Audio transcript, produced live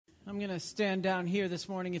I'm going to stand down here this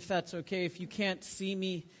morning if that's okay. If you can't see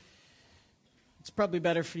me, it's probably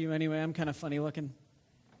better for you anyway. I'm kind of funny looking.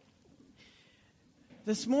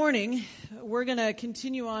 This morning, we're going to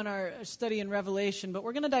continue on our study in Revelation, but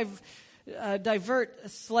we're going to divert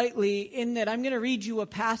slightly in that I'm going to read you a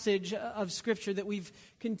passage of Scripture that we've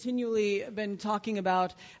continually been talking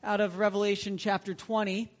about out of Revelation chapter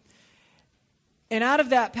 20. And out of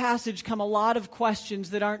that passage come a lot of questions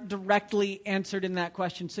that aren't directly answered in that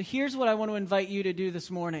question. So here's what I want to invite you to do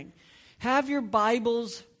this morning. Have your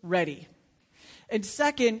Bibles ready. And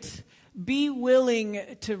second, be willing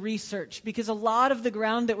to research, because a lot of the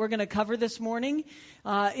ground that we're going to cover this morning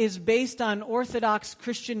is based on Orthodox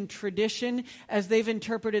Christian tradition as they've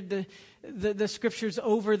interpreted the Scriptures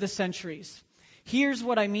over the centuries. Here's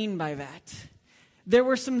what I mean by that. There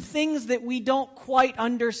were some things that we don't quite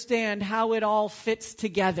understand how it all fits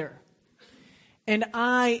together. And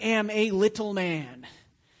I am a little man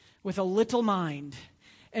with a little mind.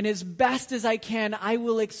 And as best as I can, I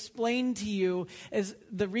will explain to you as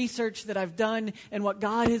the research that I've done and what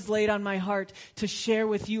God has laid on my heart to share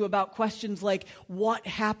with you about questions like, what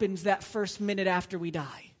happens that first minute after we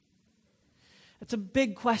die? That's a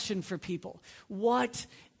big question for people. What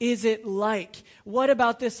is it like? What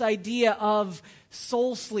about this idea of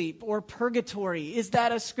soul sleep or purgatory? Is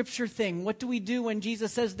that a Scripture thing? What do we do when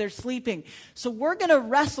Jesus says they're sleeping? So we're going to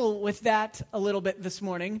wrestle with that a little bit this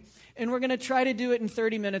morning, and we're going to try to do it in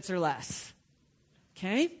 30 minutes or less.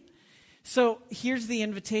 Okay? So here's the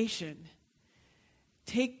invitation.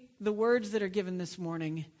 Take the words that are given this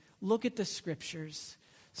morning, look at the Scriptures,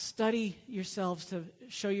 study yourselves to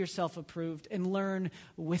show yourself approved, and learn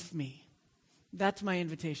with me. That's my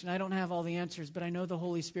invitation. I don't have all the answers, but I know the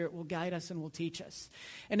Holy Spirit will guide us and will teach us.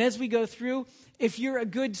 And as we go through, if you're a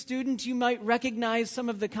good student, you might recognize some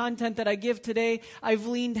of the content that I give today. I've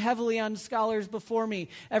leaned heavily on scholars before me.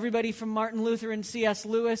 Everybody from Martin Luther and C.S.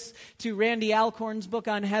 Lewis to Randy Alcorn's book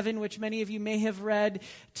on heaven, which many of you may have read,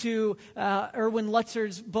 to Erwin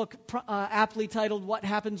Lutzer's book aptly titled What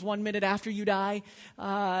Happens 1 Minute After You Die,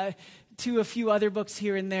 to a few other books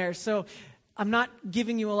here and there. So I'm not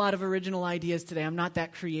giving you a lot of original ideas today. I'm not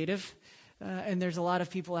that creative. And there's a lot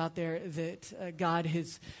of people out there that God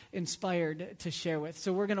has inspired to share with.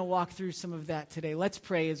 So we're going to walk through some of that today. Let's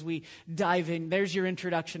pray as we dive in. There's your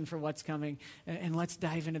introduction for what's coming. And let's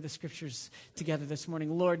dive into the Scriptures together this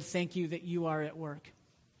morning. Lord, thank you that you are at work.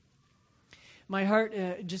 My heart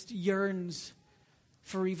just yearns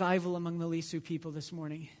for revival among the Lisu people this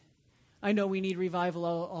morning. I know we need revival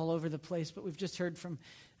all over the place, but we've just heard from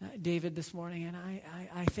David this morning, and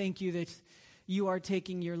I thank you that you are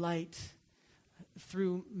taking your light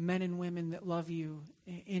through men and women that love you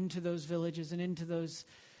into those villages and into those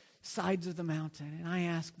sides of the mountain, and I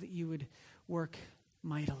ask that you would work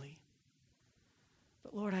mightily.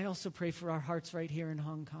 But Lord, I also pray for our hearts right here in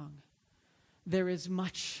Hong Kong. There is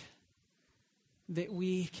much that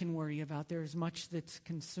we can worry about. There is much that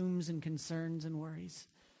consumes and concerns and worries.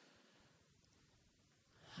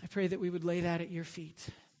 I pray that we would lay that at your feet,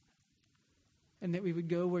 and that we would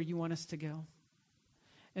go where you want us to go.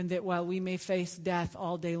 And that while we may face death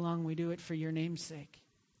all day long, we do it for your name's sake,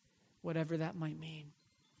 whatever that might mean.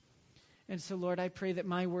 And so, Lord, I pray that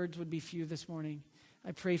my words would be few this morning.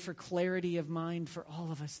 I pray for clarity of mind for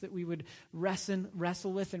all of us, that we would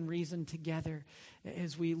wrestle with and reason together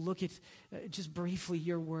as we look at just briefly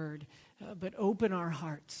your word, but open our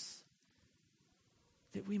hearts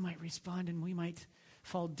that we might respond and we might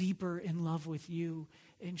fall deeper in love with you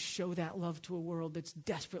and show that love to a world that's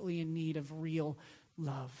desperately in need of real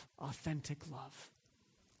love, authentic love.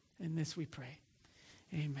 In this we pray.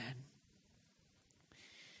 Amen.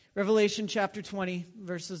 Revelation chapter 20,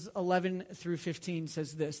 verses 11 through 15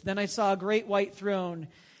 says this. Then I saw a great white throne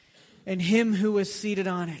and him who was seated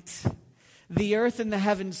on it. The earth and the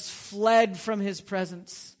heavens fled from his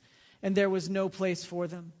presence, and there was no place for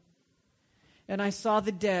them. And I saw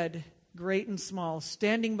the dead, great and small,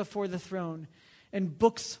 standing before the throne, and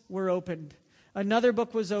books were opened. Another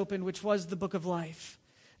book was opened, which was the book of life.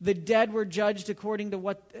 The dead were judged according to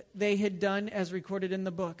what they had done as recorded in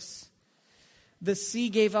the books. The sea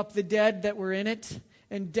gave up the dead that were in it,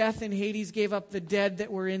 and death and Hades gave up the dead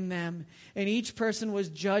that were in them. And each person was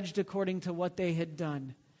judged according to what they had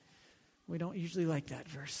done. We don't usually like that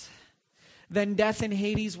verse. Then death and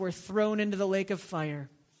Hades were thrown into the lake of fire.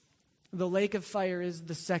 The lake of fire is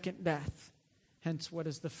the second death. Hence, what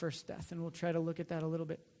is the first death? And we'll try to look at that a little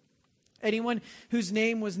bit. Anyone whose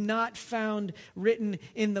name was not found written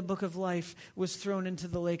in the book of life was thrown into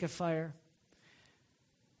the lake of fire.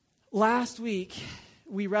 Last week,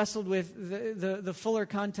 we wrestled with the fuller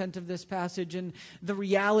content of this passage and the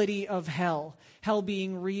reality of hell. Hell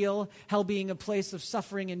being real, hell being a place of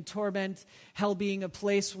suffering and torment, hell being a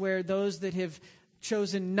place where those that have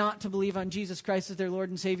chosen not to believe on Jesus Christ as their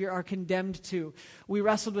Lord and Savior are condemned to. We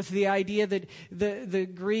wrestled with the idea that the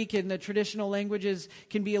Greek and the traditional languages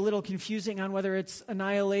can be a little confusing on whether it's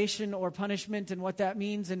annihilation or punishment and what that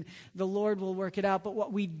means, and the Lord will work it out. But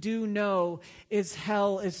what we do know is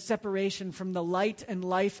hell is separation from the light and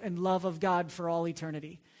life and love of God for all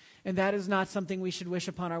eternity. And that is not something we should wish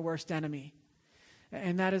upon our worst enemy.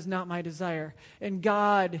 And that is not my desire. And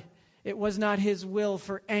God, it was not his will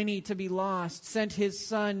for any to be lost. Sent his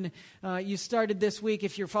son. You started this week,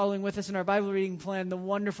 if you're following with us in our Bible reading plan, the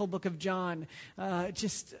wonderful book of John.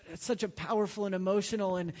 Just such a powerful and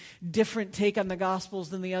emotional and different take on the Gospels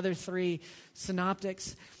than the other three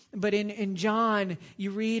synoptics. But in John,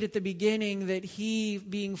 you read at the beginning that he,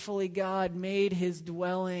 being fully God, made his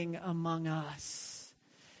dwelling among us,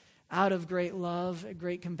 out of great love,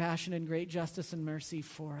 great compassion, and great justice and mercy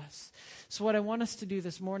for us. So what I want us to do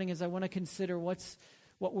this morning is I want to consider what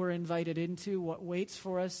we're invited into, what waits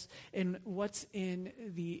for us, and what's in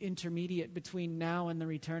the intermediate between now and the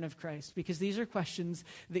return of Christ. Because these are questions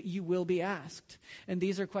that you will be asked. And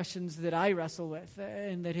these are questions that I wrestle with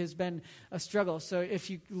and that has been a struggle. So if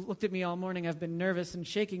you looked at me all morning, I've been nervous and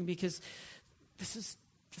shaking because this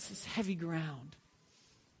is heavy ground.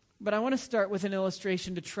 But I want to start with an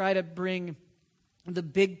illustration to try to bring the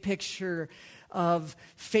big picture of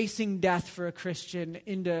facing death for a Christian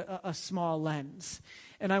into a small lens.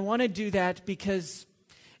 And I want to do that because,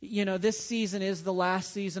 this season is the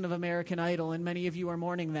last season of American Idol, and many of you are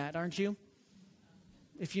mourning that, aren't you?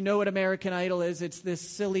 If you know what American Idol is, it's this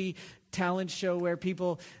silly talent show where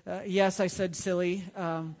people, yes, I said silly,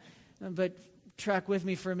 but track with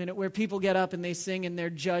me for a minute, where people get up and they sing and they're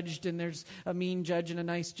judged, and there's a mean judge and a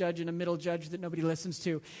nice judge and a middle judge that nobody listens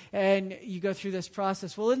to. And you go through this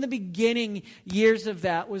process. Well, in the beginning years of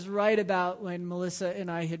that was right about when Melissa and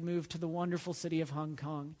I had moved to the wonderful city of Hong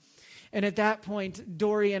Kong. And at that point,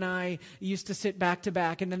 Dory and I used to sit back to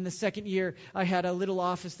back. And then the second year, I had a little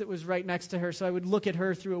office that was right next to her. So I would look at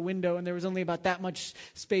her through a window, and there was only about that much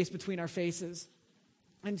space between our faces.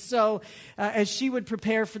 And so as she would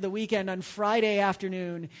prepare for the weekend on Friday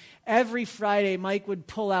afternoon, every Friday Mike would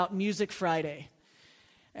pull out Music Friday.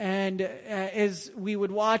 And as we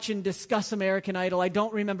would watch and discuss American Idol, I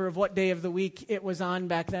don't remember of what day of the week it was on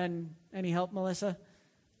back then. Any help, Melissa?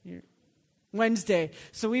 Wednesday.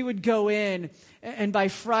 So we would go in, and by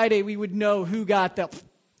Friday we would know who got the...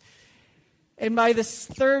 And by the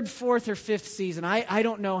third, fourth, or fifth season, I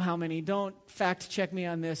don't know how many, don't fact check me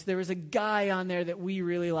on this, there was a guy on there that we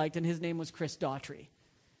really liked, and his name was Chris Daughtry.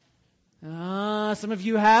 Some of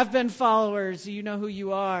you have been followers, so you know who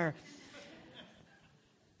you are.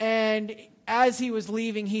 And as he was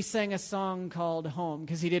leaving, he sang a song called Home,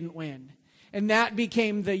 because he didn't win. And that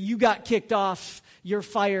became the "you got kicked off, you're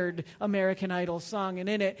fired" American Idol song. And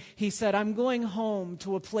in it, he said, "I'm going home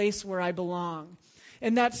to a place where I belong."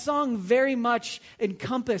 And that song very much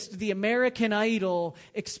encompassed the American Idol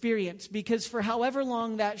experience, because for however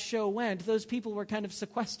long that show went, those people were kind of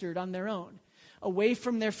sequestered on their own, away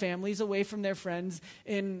from their families, away from their friends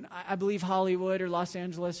in, I believe, Hollywood or Los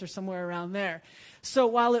Angeles or somewhere around there. So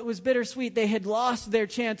while it was bittersweet, they had lost their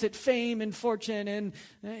chance at fame and fortune and,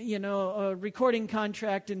 a recording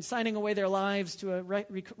contract and signing away their lives to a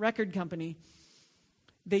record company.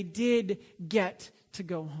 They did get to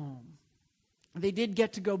go home. They did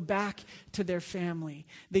get to go back to their family.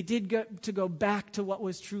 They did get to go back to what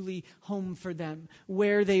was truly home for them,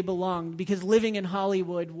 where they belonged, because living in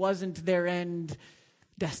Hollywood wasn't their end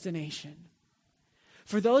destination.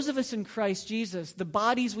 For those of us in Christ Jesus, the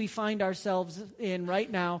bodies we find ourselves in right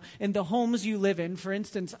now, and the homes you live in, for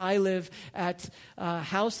instance, I live at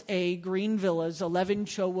House A, Green Villas, 11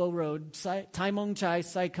 Chowo Road, Tai Mong Chai,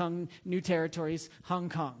 Sai Kung, New Territories, Hong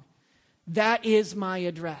Kong. That is my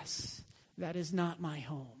address. That is not my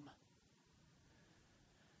home.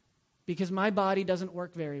 Because my body doesn't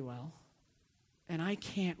work very well. And I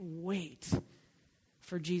can't wait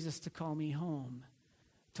for Jesus to call me home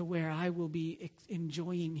to where I will be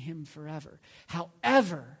enjoying him forever.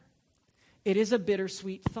 However, it is a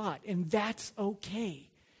bittersweet thought, and that's okay.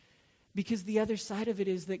 Because the other side of it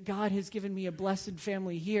is that God has given me a blessed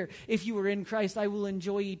family here. If you are in Christ, I will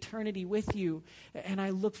enjoy eternity with you, and I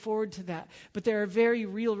look forward to that. But there are very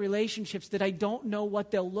real relationships that I don't know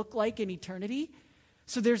what they'll look like in eternity,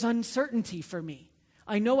 so there's uncertainty for me.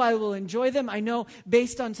 I know I will enjoy them. I know,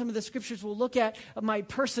 based on some of the scriptures we'll look at, my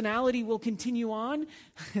personality will continue on.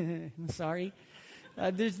 Sorry.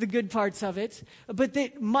 There's the good parts of it. But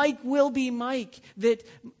that Mike will be Mike, that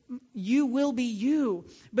you will be you.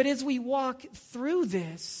 But as we walk through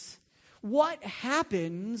this, what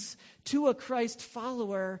happens to a Christ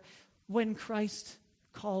follower when Christ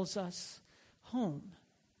calls us home?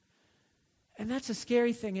 And that's a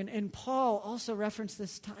scary thing. And Paul also referenced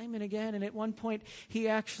this time and again. And at one point, he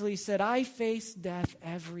actually said, I face death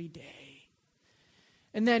every day.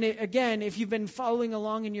 And then again, if you've been following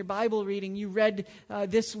along in your Bible reading, you read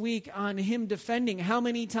this week on him defending how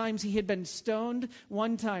many times he had been stoned.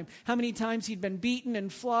 One time. How many times he'd been beaten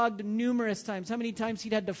and flogged. Numerous times. How many times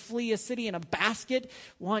he'd had to flee a city in a basket.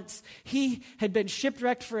 Once. He had been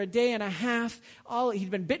shipwrecked for a day and a half.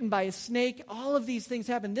 He'd been bitten by a snake. All of these things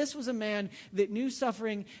happened. This was a man that knew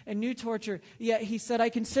suffering and knew torture. Yet he said, I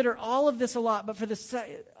consider all of this a lot, but for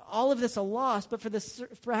all of this a loss, but for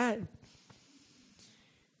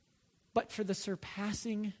the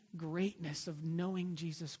surpassing greatness of knowing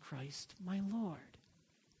Jesus Christ, my Lord.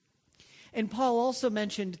 And Paul also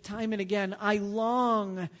mentioned time and again, I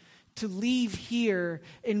long to leave here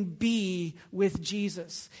and be with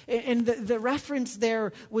Jesus. And the reference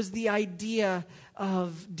there was the idea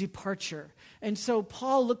of departure. And so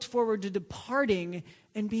Paul looked forward to departing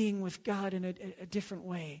and being with God in a different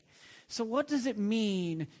way. So what does it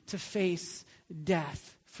mean to face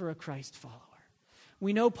death for a Christ follower?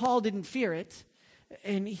 We know Paul didn't fear it,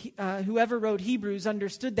 and whoever wrote Hebrews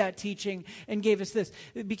understood that teaching and gave us this,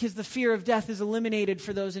 because the fear of death is eliminated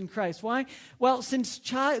for those in Christ. Why? Well, since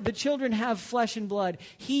the children have flesh and blood,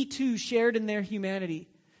 he too shared in their humanity,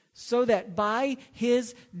 so that by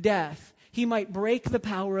his death he might break the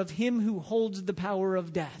power of him who holds the power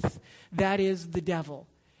of death, that is the devil,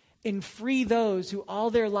 and free those who all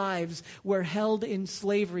their lives were held in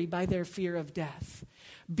slavery by their fear of death.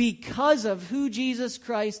 Because of who Jesus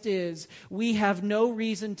Christ is, we have no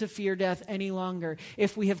reason to fear death any longer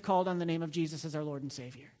if we have called on the name of Jesus as our Lord and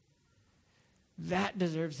Savior. That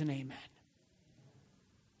deserves an amen.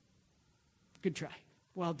 Good try.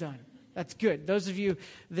 Well done. That's good. Those of you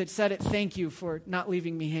that said it, thank you for not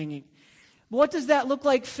leaving me hanging. What does that look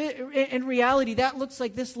like in reality? That looks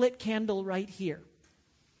like this lit candle right here.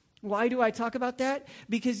 Why do I talk about that?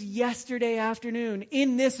 Because yesterday afternoon,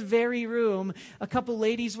 in this very room, a couple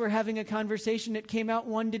ladies were having a conversation. It came out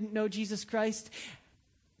one didn't know Jesus Christ.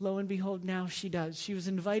 Lo and behold, now she does. She was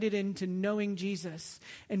invited into knowing Jesus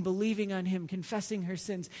and believing on him, confessing her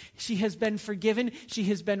sins. She has been forgiven. She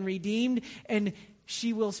has been redeemed. And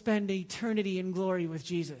she will spend eternity in glory with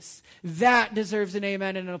Jesus. That deserves an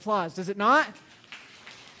amen and an applause, does it not?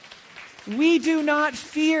 We do not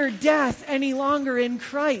fear death any longer in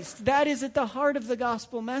Christ. That is at the heart of the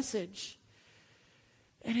gospel message.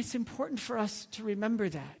 And it's important for us to remember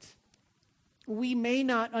that. We may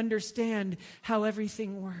not understand how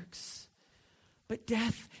everything works, but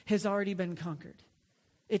death has already been conquered.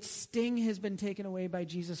 Its sting has been taken away by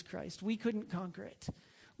Jesus Christ. We couldn't conquer it.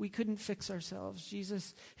 We couldn't fix ourselves.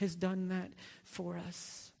 Jesus has done that for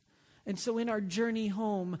us. And so in our journey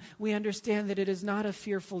home, we understand that it is not a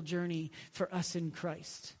fearful journey for us in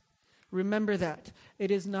Christ. Remember that. It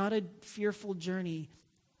is not a fearful journey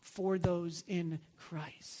for those in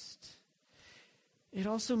Christ. It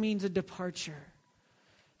also means a departure.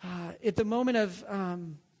 At the moment of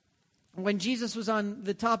when Jesus was on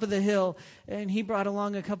the top of the hill and he brought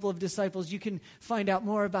along a couple of disciples, you can find out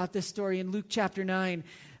more about this story in Luke chapter 9.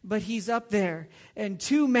 But he's up there and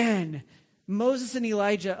two men, Moses and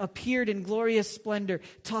Elijah, appeared in glorious splendor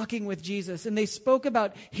talking with Jesus. And they spoke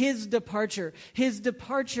about his departure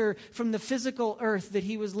from the physical earth that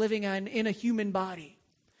he was living on in a human body,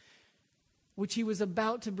 which he was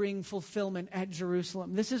about to bring fulfillment at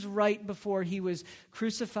Jerusalem. This is right before he was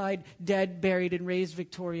crucified, dead, buried, and raised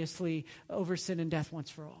victoriously over sin and death once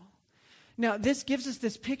for all. Now, this gives us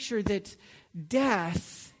this picture that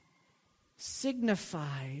death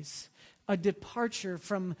signifies a departure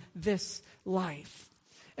from this life.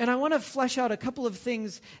 And I want to flesh out a couple of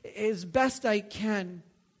things as best I can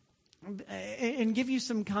and give you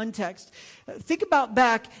some context. Think about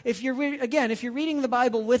back, if you're reading the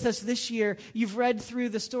Bible with us this year, you've read through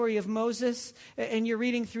the story of Moses, and you're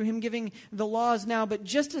reading through him giving the laws now, but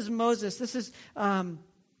just as Moses, this is Erwin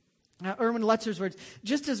Lutzer's words,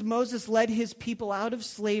 just as Moses led his people out of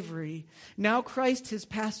slavery, now Christ has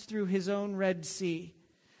passed through his own Red Sea,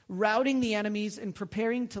 routing the enemies and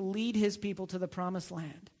preparing to lead his people to the promised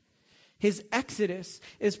land. His exodus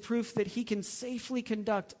is proof that he can safely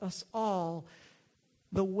conduct us all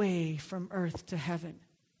the way from earth to heaven.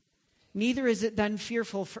 Neither is it then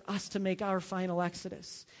fearful for us to make our final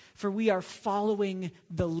exodus, for we are following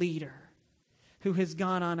the leader, who has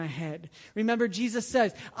gone on ahead. Remember, Jesus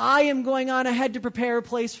says, I am going on ahead to prepare a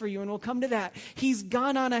place for you, and we'll come to that. He's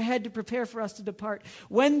gone on ahead to prepare for us to depart.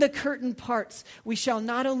 When the curtain parts, we shall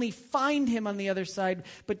not only find him on the other side,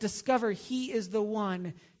 but discover he is the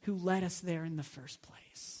one who led us there in the first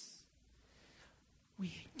place.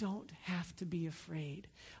 We don't have to be afraid.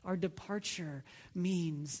 Our departure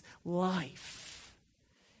means life.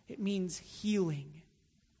 It means healing.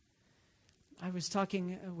 I was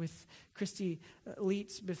talking with Christy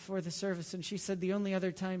Leitz before the service, and she said the only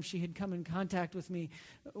other time she had come in contact with me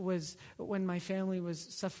was when my family was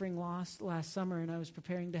suffering loss last summer, and I was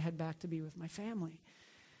preparing to head back to be with my family.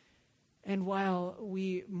 And while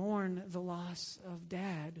we mourn the loss of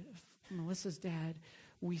Dad, Melissa's dad,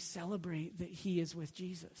 we celebrate that he is with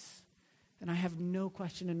Jesus. And I have no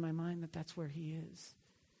question in my mind that that's where he is.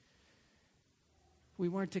 We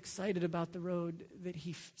weren't excited about the road that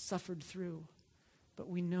he suffered through, but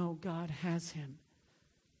we know God has him.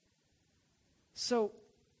 So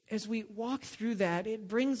as we walk through that, it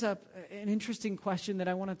brings up an interesting question that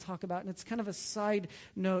I want to talk about, and it's kind of a side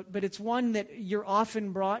note, but it's one that you're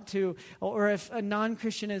often brought to, or if a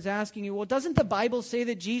non-Christian is asking you, well, doesn't the Bible say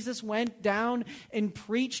that Jesus went down and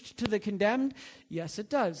preached to the condemned? Yes, it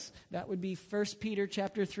does. That would be 1 Peter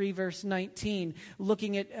chapter 3, verse 19,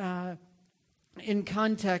 looking at, in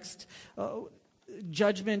context,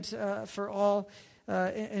 judgment for all,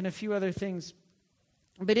 and a few other things.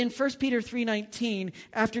 But in 1 Peter 3:19,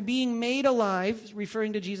 after being made alive,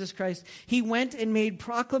 referring to Jesus Christ, he went and made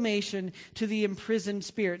proclamation to the imprisoned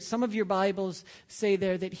spirits. Some of your Bibles say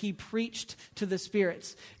there that he preached to the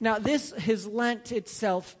spirits. Now, this has lent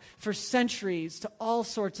itself for centuries to all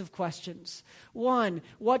sorts of questions. One,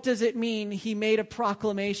 what does it mean he made a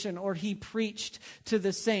proclamation or he preached to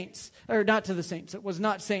the saints? Or not to the saints, it was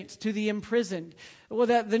not saints, to the imprisoned. Well,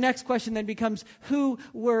 the next question then becomes, who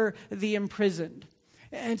were the imprisoned?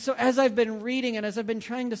 And so as I've been reading and as I've been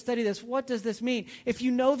trying to study this, what does this mean? If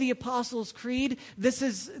you know the Apostles' Creed, this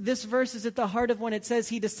verse is at the heart of when it says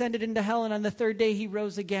he descended into hell and on the third day he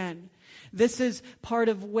rose again. This is part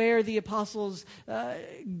of where the apostles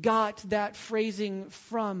got that phrasing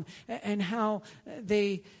from and how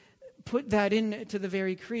they put that into the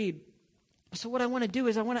very creed. So what I want to do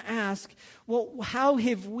is I want to ask, well, how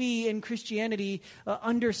have we in Christianity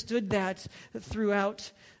understood that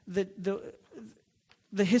throughout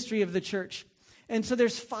the history of the church? And so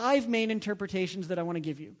there's 5 main interpretations that I want to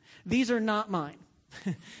give you. These are not mine.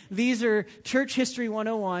 These are Church History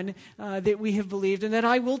 101 that we have believed, and that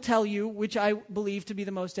I will tell you which I believe to be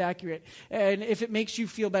the most accurate. And if it makes you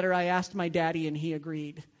feel better, I asked my daddy and he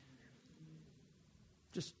agreed.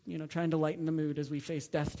 Just, trying to lighten the mood as we face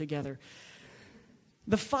death together.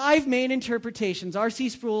 The 5 main interpretations, R.C.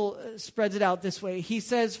 Sproul spreads it out this way. He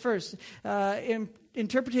says first,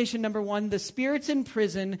 interpretation number 1, the spirits in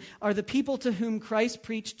prison are the people to whom Christ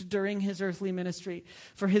preached during his earthly ministry,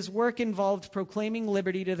 for his work involved proclaiming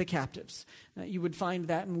liberty to the captives. You would find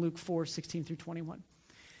that in Luke 4:16 through 21.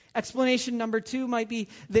 Explanation number 2 might be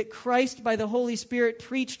that Christ, by the Holy Spirit,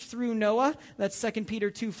 preached through Noah. That's 2 Peter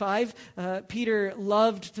 2:5. Peter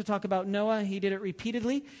loved to talk about Noah. He did it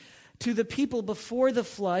repeatedly. To the people before the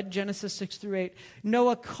flood, Genesis 6 through 8,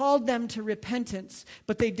 Noah called them to repentance,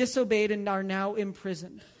 but they disobeyed and are now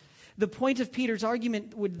imprisoned. The point of Peter's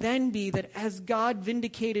argument would then be that as God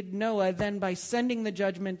vindicated Noah, then by sending the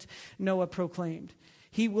judgment Noah proclaimed,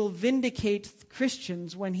 he will vindicate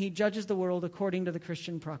Christians when he judges the world according to the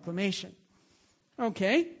Christian proclamation.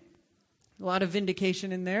 Okay, a lot of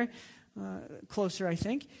vindication in there. Closer, I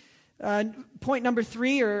think. Point number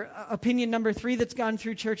 3, or opinion number 3 that's gone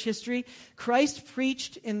through church history, Christ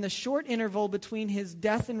preached in the short interval between his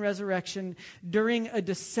death and resurrection during a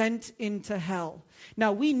descent into hell.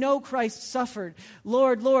 Now, we know Christ suffered.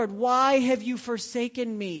 Lord, Lord, why have you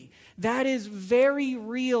forsaken me? That is very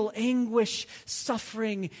real anguish,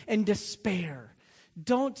 suffering, and despair.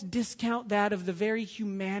 Don't discount that of the very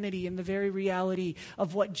humanity and the very reality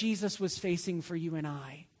of what Jesus was facing for you and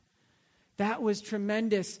I. That was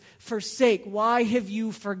tremendous. Forsake. Why have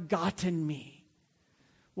you forgotten me?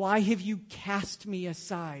 Why have you cast me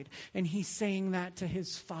aside? And he's saying that to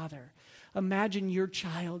his Father. Imagine your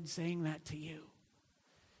child saying that to you.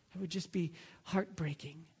 It would just be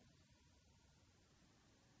heartbreaking.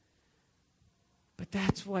 But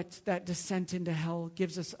that's what that descent into hell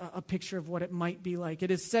gives us a picture of what it might be like.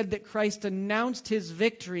 It is said that Christ announced his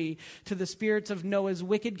victory to the spirits of Noah's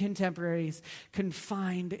wicked contemporaries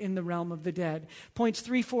confined in the realm of the dead. Points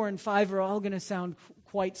 3, 4, and 5 are all going to sound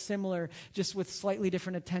quite similar, just with slightly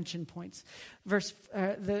different attention points.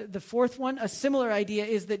 The fourth one, a similar idea,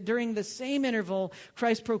 is that during the same interval,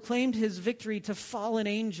 Christ proclaimed his victory to fallen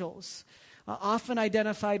angels. often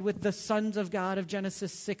identified with the sons of God of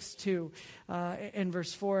Genesis 6:2 and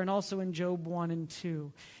verse 4, and also in Job 1 and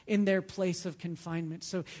 2, in their place of confinement.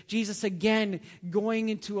 So Jesus again going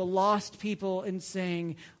into a lost people and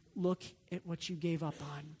saying, look at what you gave up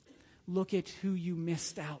on. Look at who you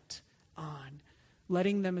missed out on.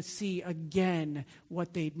 Letting them see again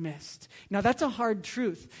what they'd missed. Now that's a hard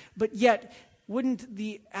truth, but yet wouldn't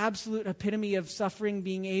the absolute epitome of suffering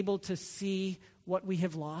being able to see what we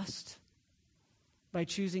have lost by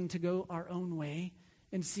choosing to go our own way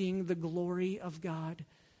and seeing the glory of God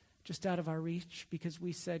just out of our reach because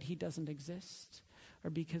we said he doesn't exist, or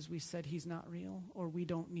because we said he's not real, or we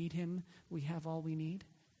don't need him, we have all we need?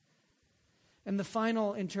 And the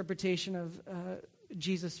final interpretation of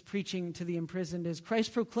Jesus preaching to the imprisoned is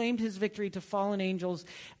Christ proclaimed his victory to fallen angels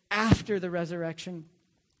after the resurrection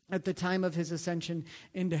at the time of his ascension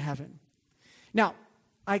into heaven. Now,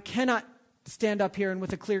 I cannot stand up here and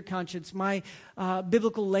with a clear conscience, my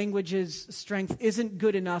biblical language's strength isn't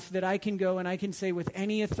good enough that I can go and I can say with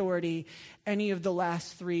any authority, any of the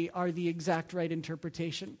last three are the exact right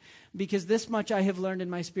interpretation. Because this much I have learned in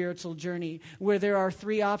my spiritual journey, where there are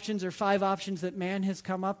 3 options or 5 options that man has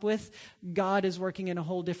come up with, God is working in a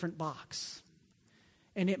whole different box.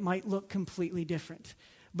 And it might look completely different.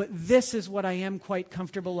 But this is what I am quite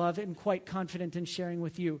comfortable of and quite confident in sharing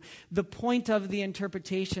with you. The point of the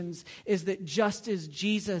interpretations is that just as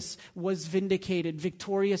Jesus was vindicated,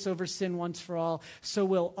 victorious over sin once for all, so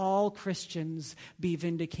will all Christians be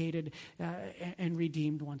vindicated and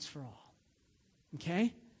redeemed once for all.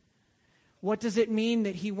 Okay? What does it mean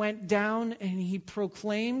that he went down and he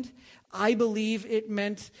proclaimed? I believe it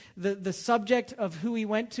meant the subject of who he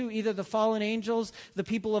went to, either the fallen angels, the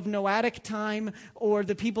people of Noahic time, or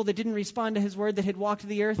the people that didn't respond to his word that had walked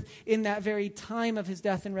the earth in that very time of his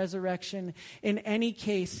death and resurrection. In any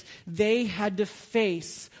case, they had to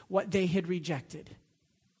face what they had rejected.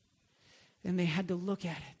 And they had to look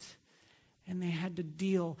at it. And they had to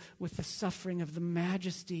deal with the suffering of the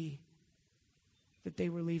majesty that they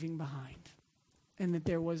were leaving behind, and that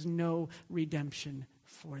there was no redemption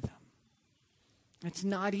for them. It's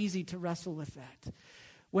not easy to wrestle with that.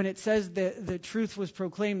 When it says that the truth was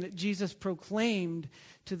proclaimed, that Jesus proclaimed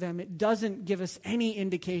to them, it doesn't give us any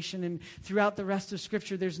indication, and throughout the rest of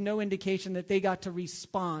Scripture, there's no indication that they got to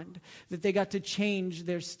respond, that they got to change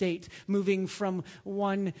their state, moving from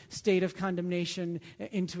one state of condemnation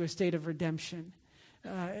into a state of redemption.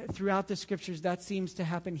 Throughout the Scriptures, that seems to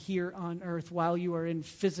happen here on earth while you are in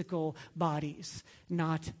physical bodies,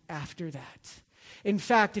 not after that. In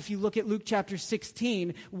fact, if you look at Luke chapter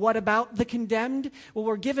 16, what about the condemned? Well,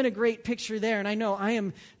 we're given a great picture there, and I know I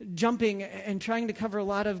am jumping and trying to cover a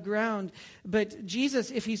lot of ground, but Jesus,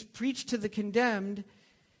 if he's preached to the condemned,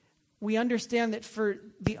 we understand that for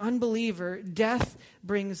the unbeliever, death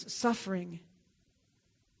brings suffering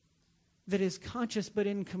that is conscious but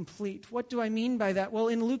incomplete. What do I mean by that? Well,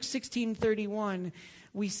 in Luke 16:31,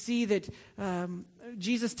 we see that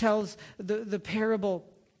Jesus tells the parable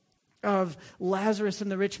of Lazarus and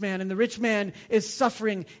the rich man. And the rich man is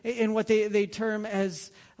suffering in what they term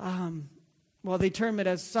as, they term it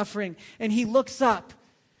as suffering. And he looks up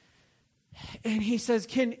and he says,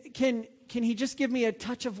 can he just give me a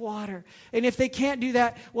touch of water? And if they can't do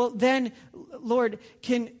that, well then, Lord,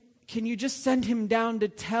 can you just send him down to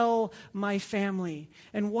tell my family?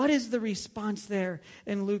 And what is the response there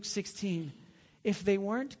in Luke 16? If they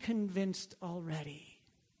weren't convinced already,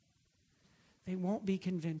 they won't be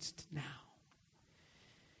convinced now.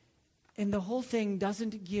 And the whole thing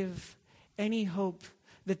doesn't give any hope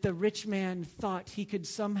that the rich man thought he could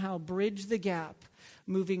somehow bridge the gap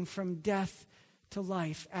moving from death to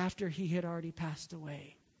life after he had already passed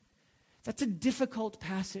away. That's a difficult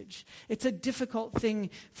passage. It's a difficult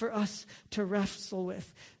thing for us to wrestle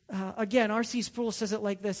with. Again, R.C. Sproul says it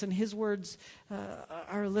like this, and his words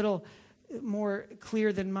are a little more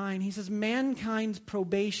clear than mine. He says, mankind's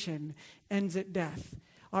probation ends at death.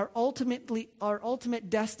 Our ultimate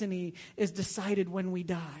destiny is decided when we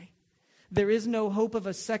die. There is no hope of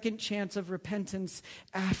a second chance of repentance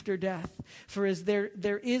after death. For as there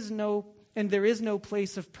is no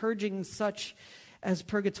place of purging such as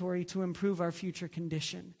purgatory to improve our future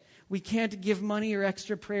condition. We can't give money or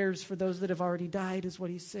extra prayers for those that have already died, is what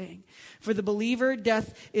he's saying. For the believer,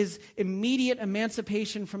 death is immediate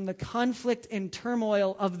emancipation from the conflict and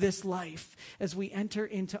turmoil of this life as we enter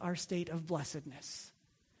into our state of blessedness.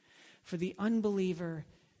 For the unbeliever,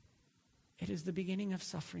 it is the beginning of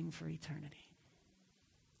suffering for eternity.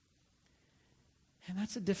 And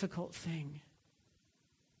that's a difficult thing.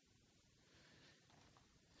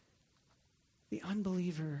 The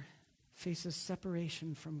unbeliever faces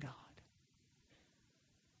separation from God.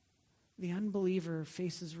 the unbeliever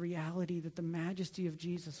faces reality that the majesty of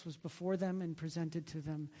Jesus was before them and presented to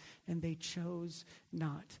them, and they chose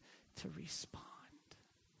not to respond.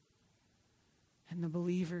 And the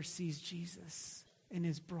believer sees Jesus and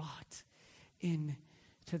is brought into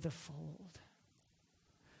the fold.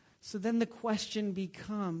 So then the question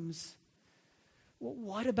becomes, well,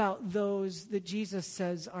 what about those that Jesus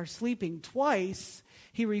says are sleeping? Twice,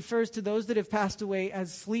 he refers to those that have passed away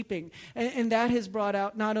as sleeping. And that has brought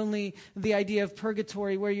out not only the idea of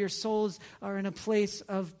purgatory, where your souls are in a place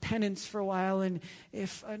of penance for a while, and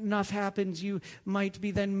if enough happens, you might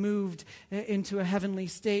be then moved into a heavenly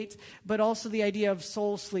state, but also the idea of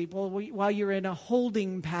soul sleep. Well, while you're in a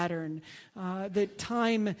holding pattern, that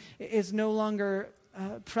time is no longer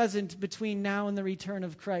present between now and the return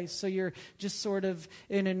of Christ. So you're just sort of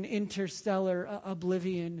in an interstellar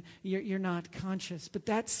oblivion. You're not conscious. But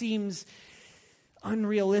that seems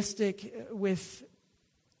unrealistic with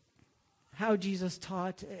how Jesus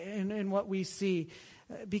taught and what we see.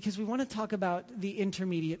 Because we want to talk about the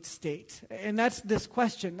intermediate state. And that's this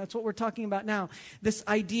question. That's what we're talking about now. This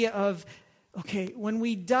idea of, okay, when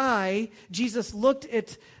we die, Jesus looked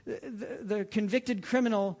at the convicted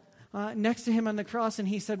criminal next to him on the cross, and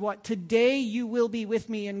he said, what? Today you will be with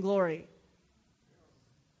me in glory.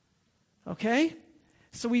 Okay?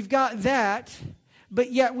 So we've got that,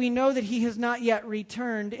 but yet we know that he has not yet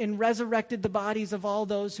returned and resurrected the bodies of all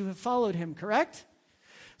those who have followed him, correct?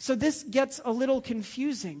 So this gets a little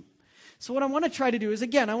confusing. So what I want to try to do is,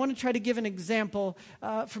 again, I want to try to give an example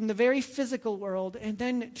from the very physical world and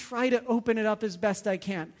then try to open it up as best I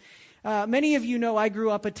can. Many of you know I grew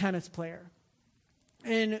up a tennis player.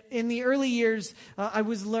 And in the early years, I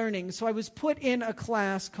was learning. So I was put in a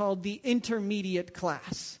class called the intermediate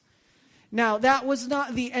class. Now, that was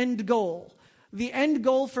not the end goal. The end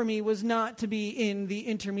goal for me was not to be in the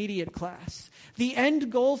intermediate class. The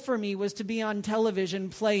end goal for me was to be on television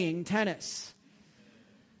playing tennis.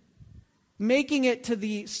 Making it to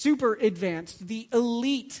the super advanced, the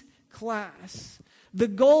elite class. The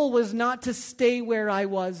goal was not to stay where I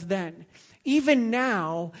was then. Even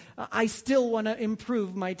now, I still want to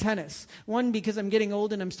improve my tennis. One, because I'm getting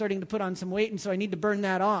old and I'm starting to put on some weight, and so I need to burn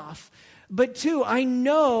that off. But two, I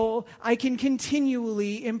know I can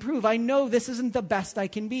continually improve. I know this isn't the best I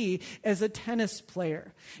can be as a tennis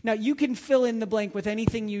player. Now, you can fill in the blank with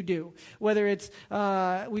anything you do, whether it's,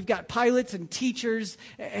 we've got pilots and teachers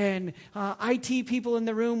and IT people in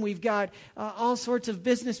the room. We've got all sorts of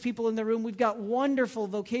business people in the room. We've got wonderful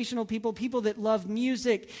vocational people, people that love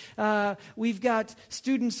music. We've got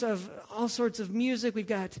students of all sorts of music. We've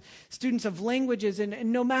got students of languages.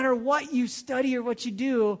 And no matter what you study or what you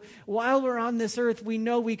do, while we're on this earth, we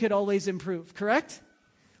know we could always improve, correct?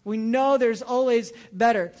 We know there's always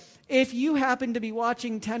better. If you happen to be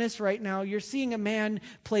watching tennis right now, you're seeing a man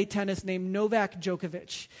play tennis named Novak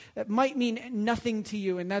Djokovic. That might mean nothing to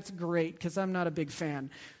you, and that's great, because I'm not a big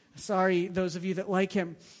fan. Sorry, those of you that like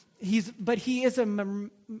him. But he is a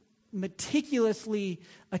meticulously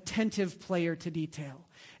attentive player to detail.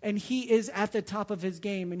 And he is at the top of his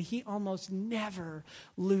game, and he almost never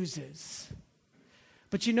loses.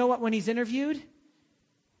 But you know what? When he's interviewed,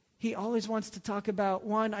 he always wants to talk about,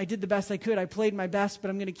 one, I did the best I could. I played my best, but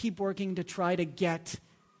I'm going to keep working to try to get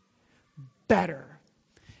better.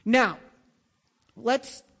 Now,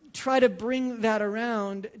 let's try to bring that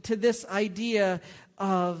around to this idea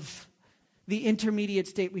of the intermediate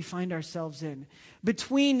state we find ourselves in.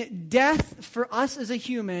 Between death for us as a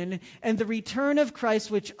human and the return of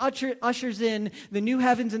Christ, which ushers in the new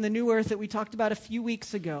heavens and the new earth that we talked about a few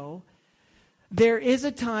weeks ago, there is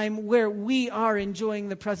a time where we are enjoying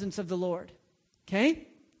the presence of the Lord. Okay?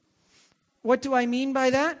 What do I mean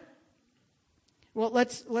by that? Well,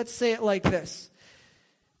 let's say it like this.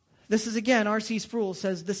 This is, again, R.C. Sproul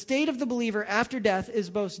says, the state of the believer after death is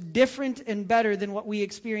both different and better than what we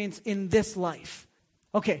experience in this life.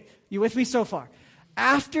 Okay, you with me so far?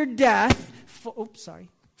 After death,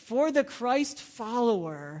 for the Christ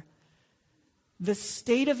follower, the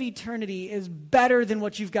state of eternity is better than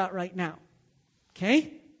what you've got right now.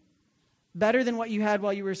 Okay? Better than what you had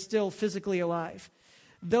while you were still physically alive.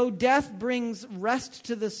 Though death brings rest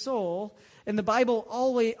to the soul, and the Bible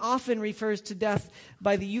often refers to death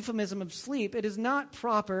by the euphemism of sleep, it is not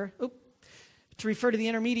proper to refer to the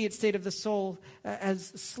intermediate state of the soul as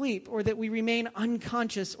sleep, or that we remain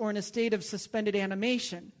unconscious or in a state of suspended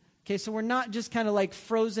animation. Okay, so we're not just kind of like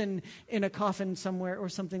frozen in a coffin somewhere or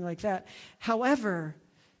something like that. However,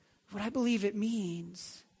 what I believe it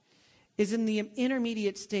means is in the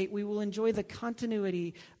intermediate state, we will enjoy the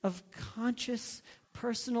continuity of conscious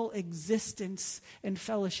personal existence and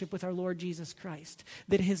fellowship with our Lord Jesus Christ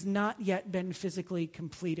that has not yet been physically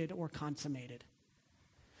completed or consummated.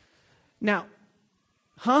 Now,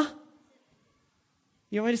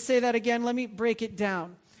 You want me to say that again? Let me break it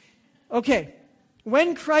down. Okay,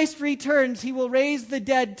 when Christ returns, he will raise the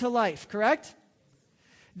dead to life, correct?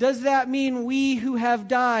 Does that mean we who have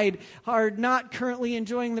died are not currently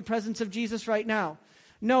enjoying the presence of Jesus right now?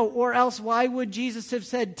 No, or else why would Jesus have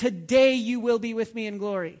said, today you will be with me in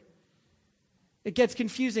glory? It gets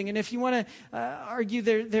confusing. And if you want to argue,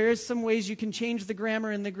 there is some ways you can change the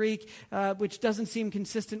grammar in the Greek, which doesn't seem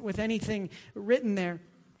consistent with anything written there.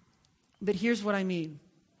 But here's what I mean.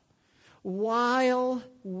 While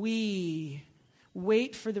we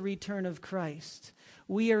wait for the return of Christ,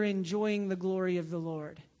 we are enjoying the glory of the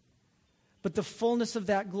Lord. But the fullness of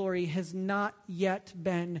that glory has not yet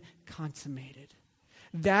been consummated.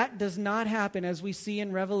 That does not happen, as we see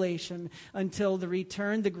in Revelation, until the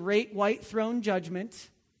return, the great white throne judgment,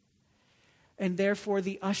 and therefore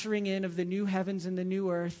the ushering in of the new heavens and the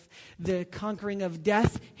new earth, the conquering of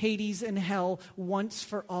death, Hades, and hell once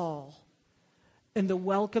for all, and the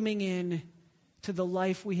welcoming in to the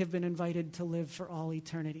life we have been invited to live for all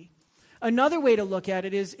eternity. Another way to look at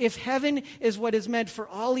it is, if heaven is what is meant for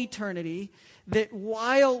all eternity, that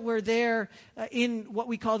while we're there in what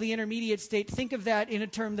we call the intermediate state, think of that in a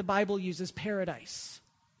term the Bible uses, paradise.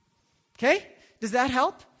 Okay? Does that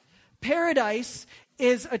help? Paradise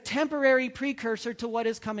is a temporary precursor to what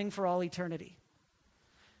is coming for all eternity.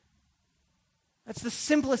 That's the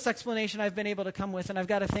simplest explanation I've been able to come with, and I've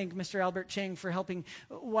got to thank Mr. Albert Chang for helping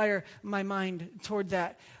wire my mind toward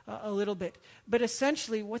that a little bit. But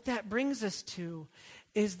essentially, what that brings us to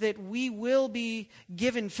is that we will be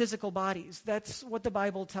given physical bodies. That's what the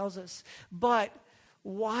Bible tells us. But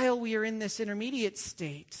while we are in this intermediate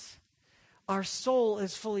state, our soul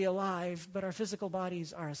is fully alive, but our physical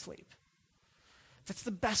bodies are asleep. That's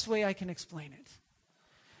the best way I can explain it.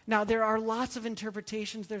 Now, there are lots of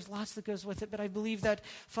interpretations. There's lots that goes with it, but I believe that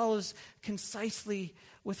follows concisely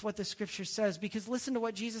with what the Scripture says. Because listen to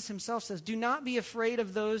what Jesus himself says. Do not be afraid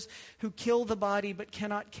of those who kill the body but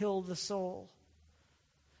cannot kill the soul.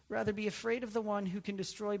 Rather, be afraid of the one who can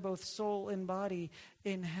destroy both soul and body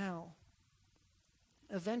in hell.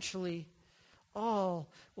 Eventually, all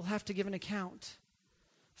will have to give an account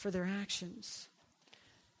for their actions.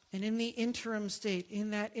 And in the interim state, in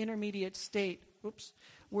that intermediate state,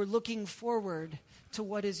 we're looking forward to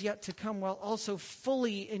what is yet to come while also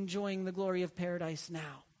fully enjoying the glory of paradise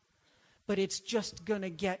now. But it's just going to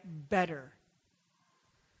get better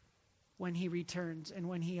when he returns and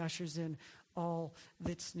when he ushers in all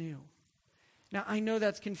that's new. Now, I know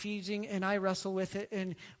that's confusing, and I wrestle with it,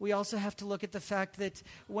 and we also have to look at the fact that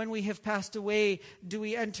when we have passed away, do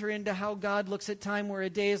we enter into how God looks at time, where a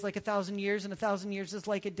day is like 1,000 years and 1,000 years is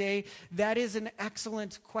like a day? That is an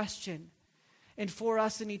excellent question. And for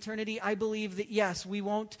us in eternity, I believe that yes, we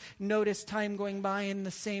won't notice time going by in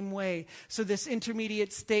the same way. So this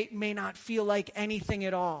intermediate state may not feel like anything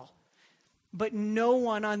at all. But no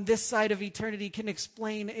one on this side of eternity can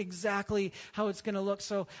explain exactly how it's going to look.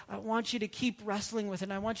 So I want you to keep wrestling with it.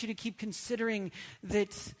 And I want you to keep considering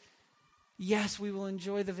that, yes, we will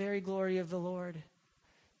enjoy the very glory of the Lord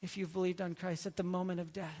if you've believed on Christ at the moment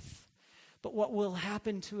of death. But what will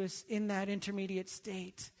happen to us in that intermediate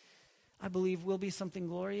state, I believe, will be something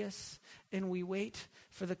glorious, and we wait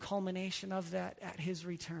for the culmination of that at his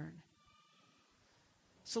return.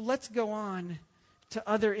 So let's go on to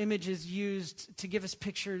other images used to give us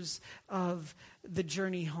pictures of the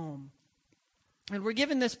journey home. And we're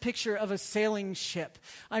given this picture of a sailing ship.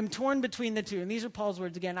 I'm torn between the two, and these are Paul's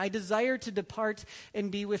words again. I desire to depart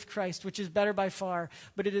and be with Christ, which is better by far,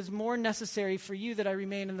 but it is more necessary for you that I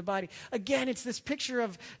remain in the body. Again, it's this picture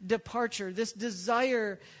of departure, this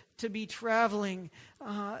desire to be traveling.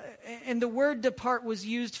 And the word depart was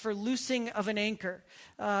used for loosing of an anchor.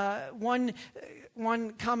 One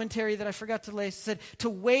commentary that I forgot to lay said, to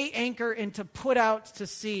weigh anchor and to put out to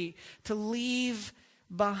sea, to leave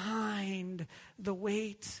behind the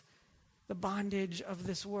weight, the bondage of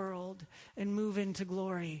this world, and move into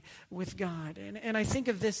glory with God. And I think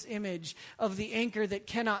of this image of the anchor that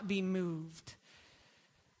cannot be moved.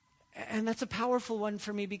 And that's a powerful one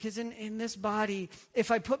for me, because in this body, if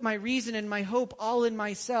I put my reason and my hope all in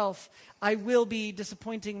myself, I will be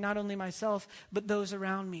disappointing not only myself, but those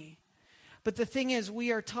around me. But the thing is,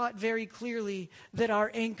 we are taught very clearly that our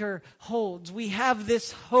anchor holds. We have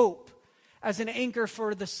this hope as an anchor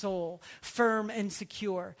for the soul, firm and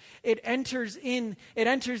secure. It enters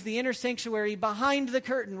the inner sanctuary behind the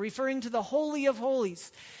curtain, referring to the Holy of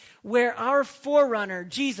Holies, where our forerunner,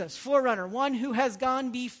 Jesus, one who has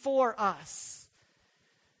gone before us,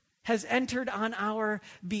 has entered on our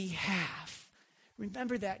behalf.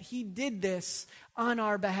 Remember that. He did this on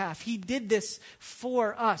our behalf. He did this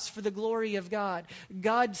for us, for the glory of God.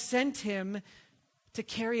 God sent him to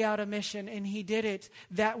carry out a mission, and he did it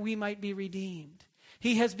that we might be redeemed.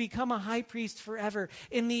 He has become a high priest forever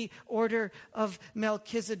in the order of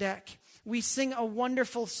Melchizedek. We sing a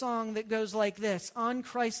wonderful song that goes like this: on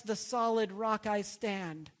Christ the solid rock I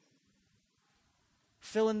stand.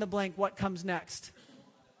 Fill in the blank, what comes next?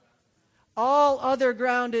 All other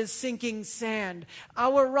ground is sinking sand.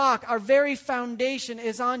 Our rock, our very foundation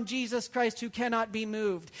is on Jesus Christ, who cannot be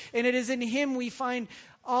moved. And it is in him we find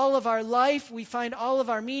all of our life, we find all of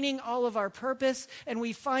our meaning, all of our purpose, and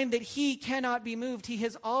we find that he cannot be moved. He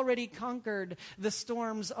has already conquered the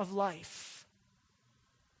storms of life.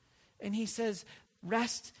 And he says,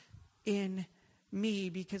 rest in me,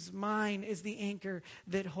 because mine is the anchor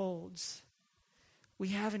that holds. We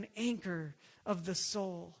have an anchor of the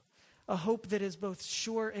soul, a hope that is both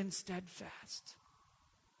sure and steadfast.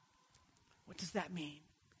 What does that mean?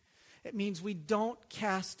 It means we don't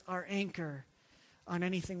cast our anchor on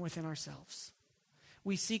anything within ourselves.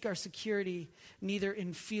 We seek our security neither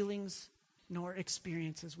in feelings nor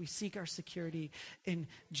experiences. We seek our security in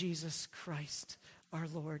Jesus Christ, our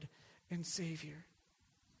Lord and Savior.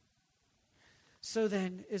 So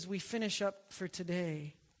then, as we finish up for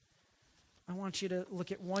today, I want you to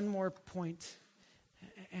look at one more point,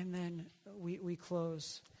 and then we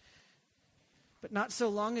close. But not so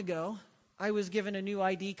long ago, I was given a new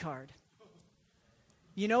ID card.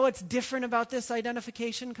 You know what's different about this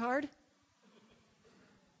identification card?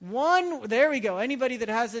 There we go. Anybody that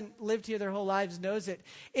hasn't lived here their whole lives knows it.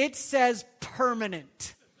 It says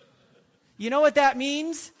permanent. You know what that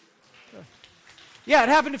means? Yeah, it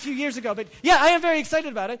happened a few years ago, but yeah, I am very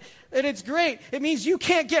excited about it, and it's great. It means you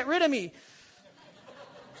can't get rid of me.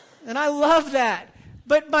 And I love that.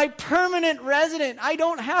 But my permanent resident, I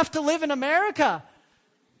don't have to live in America,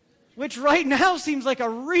 which right now seems like a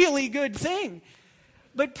really good thing.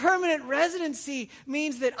 But permanent residency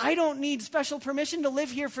means that I don't need special permission to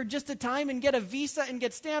live here for just a time and get a visa and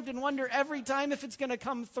get stamped and wonder every time if it's going to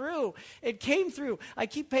come through. It came through. I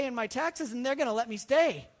keep paying my taxes and they're going to let me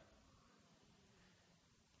stay.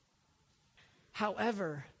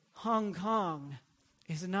 However, Hong Kong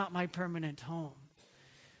is not my permanent home.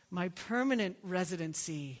 My permanent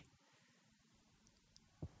residency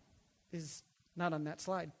is not on that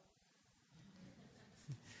slide.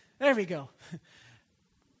 There we go.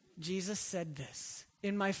 Jesus said this,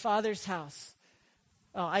 in my Father's house.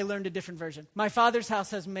 Oh, I learned a different version. My Father's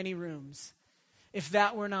house has many rooms. If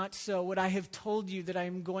that were not so, would I have told you that I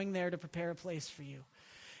am going there to prepare a place for you?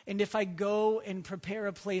 And if I go and prepare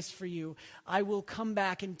a place for you, I will come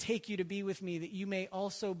back and take you to be with me, that you may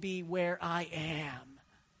also be where I am.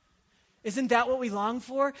 Isn't that what we long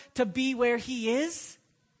for? To be where he is?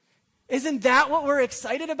 Isn't that what we're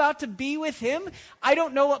excited about, to be with him? I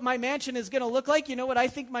don't know what my mansion is going to look like. You know what I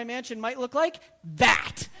think my mansion might look like?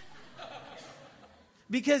 That.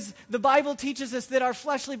 Because the Bible teaches us that our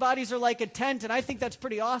fleshly bodies are like a tent, and I think that's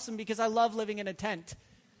pretty awesome because I love living in a tent.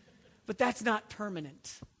 But that's not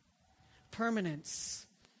permanent. Permanence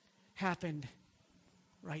happened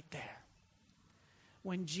right there.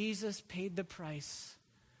 When Jesus paid the price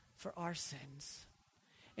for our sins,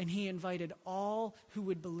 and he invited all who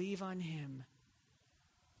would believe on him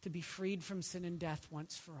to be freed from sin and death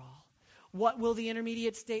once for all. What will the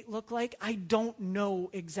intermediate state look like? I don't know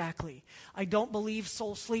exactly. I don't believe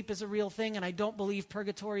soul sleep is a real thing, and I don't believe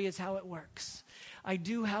purgatory is how it works. I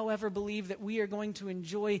do, however, believe that we are going to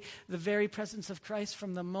enjoy the very presence of Christ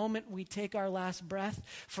from the moment we take our last breath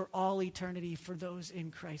for all eternity for those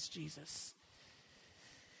in Christ Jesus.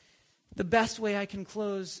 The best way I can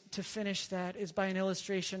close to finish that is by an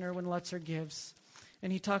illustration Erwin Lutzer gives.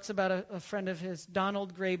 And he talks about a friend of his,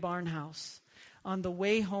 Donald Gray Barnhouse, on the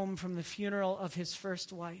way home from the funeral of his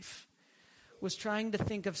first wife, was trying to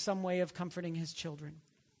think of some way of comforting his children.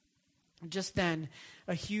 Just then,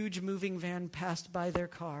 a huge moving van passed by their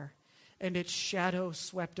car, and its shadow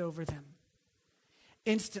swept over them.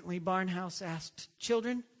 Instantly, Barnhouse asked,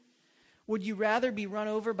 "Children, would you rather be run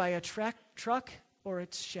over by a truck or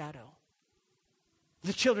its shadow?"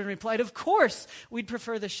 The children replied, "Of course, we'd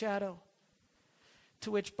prefer the shadow." To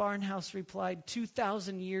which Barnhouse replied,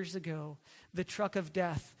 2,000 years ago, the truck of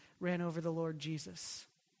death ran over the Lord Jesus.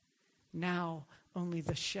 Now, only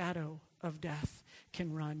the shadow of death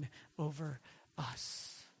can run over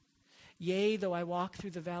us. Yea, though I walk through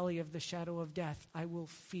the valley of the shadow of death, I will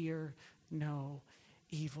fear no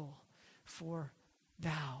evil, for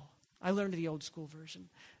thou, I learned the old school version,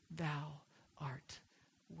 thou art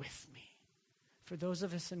with me. For those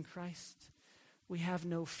of us in Christ, we have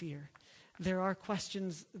no fear. There are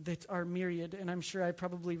questions that are myriad, and I'm sure I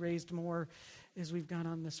probably raised more as we've gone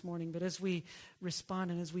on this morning. But as we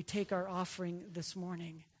respond and as we take our offering this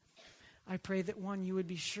morning, I pray that, one, you would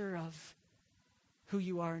be sure of who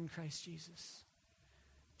you are in Christ Jesus.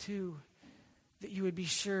 Two, that you would be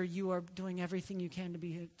sure you are doing everything you can to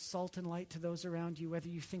be salt and light to those around you, whether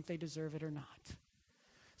you think they deserve it or not.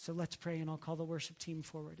 So let's pray, and I'll call the worship team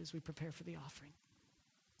forward as we prepare for the offering.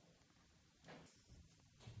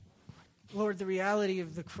 Lord, the reality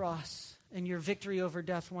of the cross and your victory over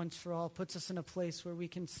death once for all puts us in a place where we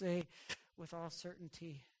can say with all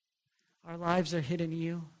certainty, our lives are hid in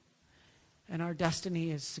you and our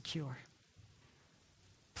destiny is secure.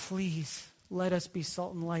 Please let us be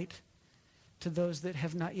salt and light to those that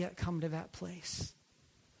have not yet come to that place.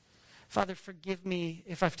 Father, forgive me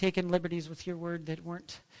if I've taken liberties with your word that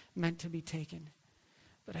weren't meant to be taken.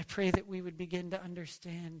 But I pray that we would begin to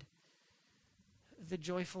understand the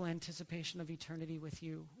joyful anticipation of eternity with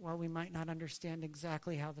you, while we might not understand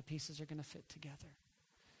exactly how the pieces are going to fit together.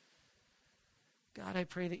 God, I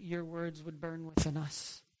pray that your words would burn within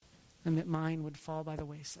us and that mine would fall by the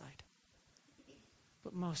wayside.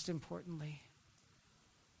 But most importantly,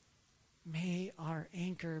 may our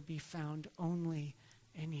anchor be found only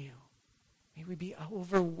in you. May we be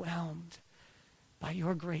overwhelmed by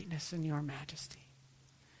your greatness and your majesty.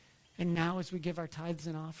 And now as we give our tithes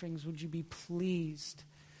and offerings, would you be pleased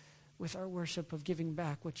with our worship of giving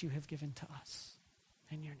back what you have given to us?